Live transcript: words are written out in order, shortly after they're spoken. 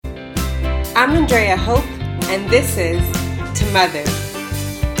I'm Andrea Hope, and this is To Mother.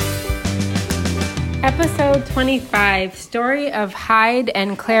 Episode 25, Story of Hyde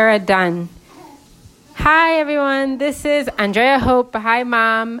and Clara Dunn. Hi everyone, this is Andrea Hope, Baha'i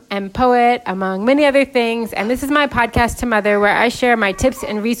mom and poet, among many other things, and this is my podcast To Mother, where I share my tips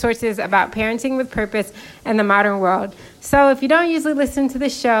and resources about parenting with purpose in the modern world. So if you don't usually listen to the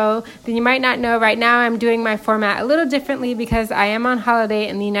show, then you might not know right now I'm doing my format a little differently because I am on holiday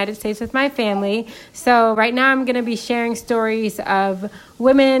in the United States with my family. So right now I'm going to be sharing stories of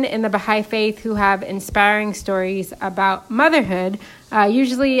women in the Baha'i faith who have inspiring stories about motherhood.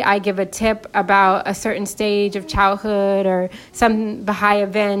 Usually I give a tip about a certain stage of childhood or some Baha'i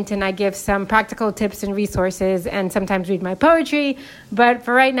event, and I give some practical tips and resources and sometimes read my poetry. But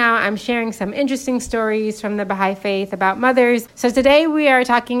for right now, I'm sharing some interesting stories from the Baha'i faith about mothers. So today we are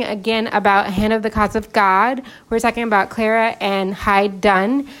talking again about Hand of the Cause of God. We're talking about Clara and Hyde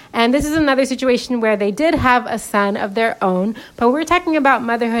Dunn. And this is another situation where they did have a son of their own, but we're talking about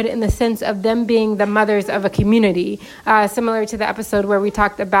motherhood in the sense of them being the mothers of a community, similar to the episode where we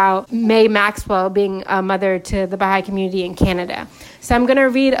talked about Mae Maxwell being a mother to the Baha'i community in Canada. So I'm going to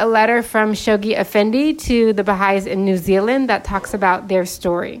read a letter from Shoghi Effendi to the Baha'is in New Zealand that talks about their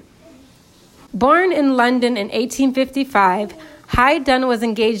story. Born in London in 1855, Hyde Dunn was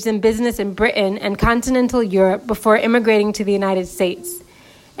engaged in business in Britain and continental Europe before immigrating to the United States.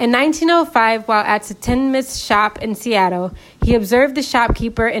 In 1905, while at a tinsmith's shop in Seattle, he observed the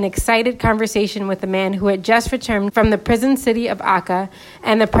shopkeeper in excited conversation with a man who had just returned from the prison city of Akka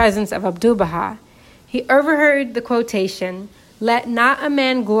and the presence of Abdu'l-Baha. He overheard the quotation, "Let not a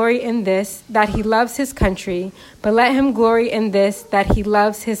man glory in this, that he loves his country, but let him glory in this, that he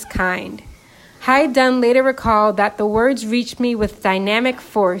loves his kind." Hyde Dunn later recalled that the words reached me with dynamic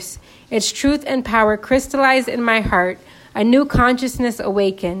force, its truth and power crystallized in my heart, a new consciousness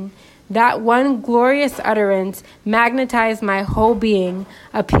awakened. That one glorious utterance magnetized my whole being,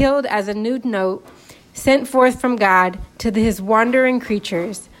 appealed as a new note sent forth from God to his wandering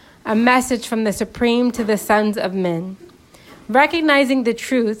creatures, a message from the Supreme to the sons of men. Recognizing the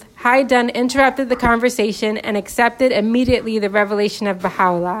truth, Hyde Dunn interrupted the conversation and accepted immediately the revelation of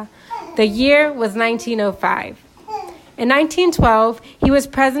Baha'u'llah. The year was 1905. In 1912, he was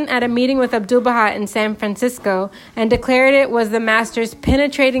present at a meeting with Abdu'l-Baha in San Francisco and declared it was the master's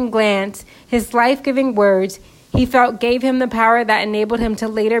penetrating glance, his life-giving words, he felt gave him the power that enabled him to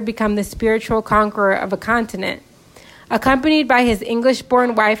later become the spiritual conqueror of a continent. Accompanied by his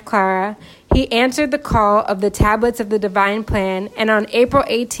English-born wife, Clara, he answered the call of the tablets of the divine plan and on April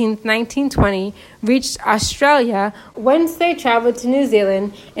 18, 1920, reached Australia, whence they traveled to New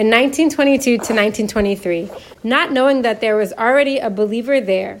Zealand in 1922 to 1923, not knowing that there was already a believer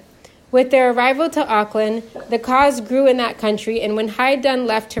there. With their arrival to Auckland, the cause grew in that country, and when Hyde Dunn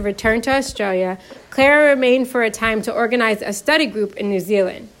left to return to Australia, Clara remained for a time to organize a study group in New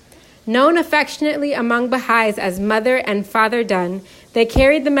Zealand. Known affectionately among Baha'is as Mother and Father Dunn, they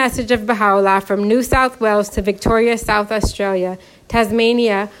carried the message of Baha'u'llah from New South Wales to Victoria, South Australia,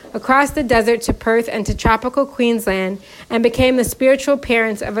 Tasmania, across the desert to Perth and to tropical Queensland, and became the spiritual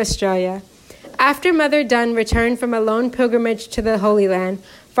parents of Australia. After Mother Dunn returned from a lone pilgrimage to the Holy Land,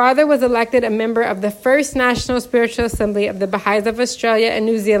 Father was elected a member of the First National Spiritual Assembly of the Baha'is of Australia and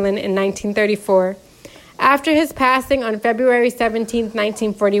New Zealand in 1934. After his passing on February 17,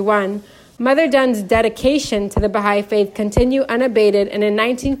 1941, Mother Dunn's dedication to the Baha'i faith continued unabated, and in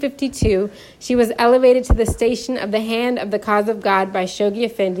 1952, she was elevated to the station of the Hand of the Cause of God by Shoghi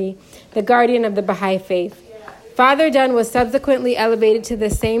Effendi, the guardian of the Baha'i faith. Father Dunn was subsequently elevated to the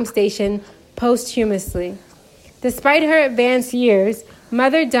same station posthumously. Despite her advanced years,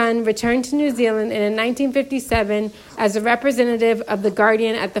 Mother Dunn returned to New Zealand in 1957 as a representative of the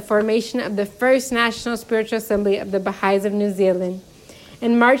Guardian at the formation of the First National Spiritual Assembly of the Baha'is of New Zealand.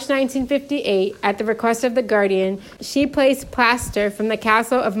 In March 1958, at the request of the Guardian, she placed plaster from the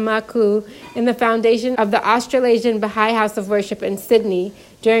castle of Maku in the foundation of the Australasian Baha'i House of Worship in Sydney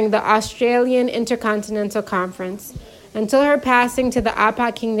during the Australian Intercontinental Conference. Until her passing to the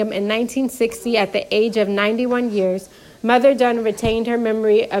Apa Kingdom in 1960 at the age of 91 years, Mother Dunn retained her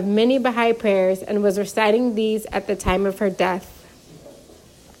memory of many Baha'i prayers and was reciting these at the time of her death.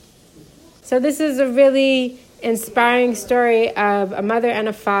 So this is a really inspiring story of a mother and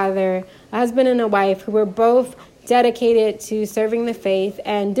a father, a husband and a wife who were both dedicated to serving the faith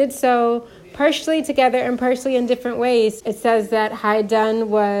and did so partially together and partially in different ways. It says that Hyde Dunn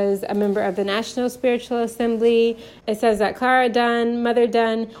was a member of the National Spiritual Assembly. It says that Clara Dunn, Mother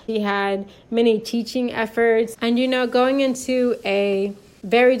Dunn, she had many teaching efforts. And, going into a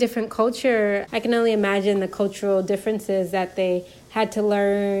very different culture, I can only imagine the cultural differences that they had to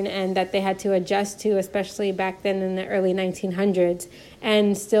learn and that they had to adjust to, especially back then in the early 1900s,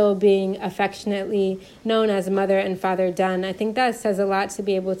 and still being affectionately known as Mother and Father Dunn. I think that says a lot to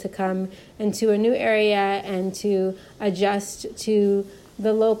be able to come into a new area and to adjust to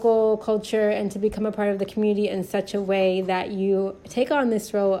the local culture and to become a part of the community in such a way that you take on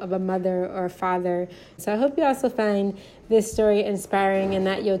this role of a mother or a father. So I hope you also find this story inspiring and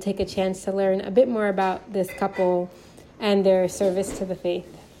that you'll take a chance to learn a bit more about this couple and their service to the faith.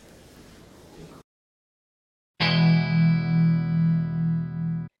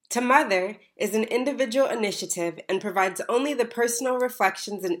 To Mother is an individual initiative and provides only the personal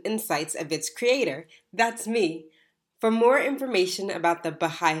reflections and insights of its creator. That's me. For more information about the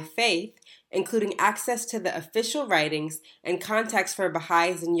Baha'i Faith, including access to the official writings and contacts for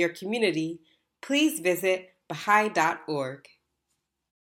Baha'is in your community, please visit Baha'i.org.